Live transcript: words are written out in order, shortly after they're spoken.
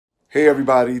Hey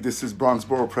everybody, this is Bronx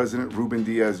Borough President Ruben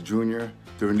Diaz Jr.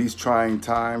 During these trying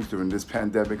times, during this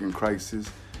pandemic and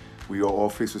crisis, we are all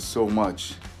faced with so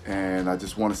much. And I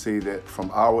just want to say that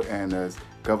from our end as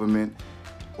government,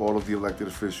 all of the elected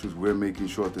officials, we're making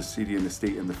sure that the city and the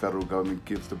state and the federal government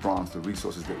gives the Bronx the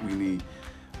resources that we need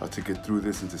to get through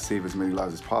this and to save as many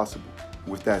lives as possible.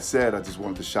 With that said, I just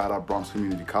wanted to shout out Bronx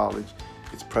Community College,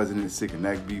 its president, Sig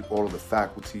Negby, all of the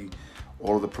faculty,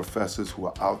 all of the professors who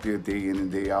are out there day in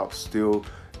and day out still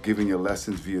giving your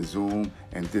lessons via Zoom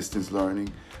and distance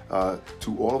learning.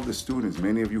 To all of the students,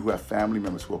 many of you who have family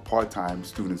members who are part-time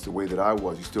students the way that I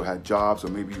was, you still had jobs or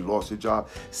maybe you lost your job,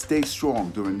 stay strong.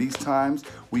 During these times,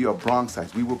 we are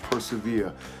Bronxites, we will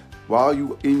persevere. While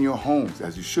you're in your homes,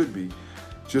 as you should be,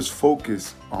 just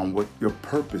focus on what your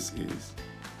purpose is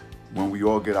when we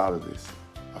all get out of this.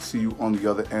 I'll see you on the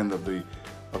other end of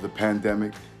the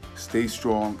pandemic. Stay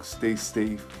strong, stay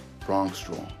safe, Bronx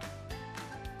strong.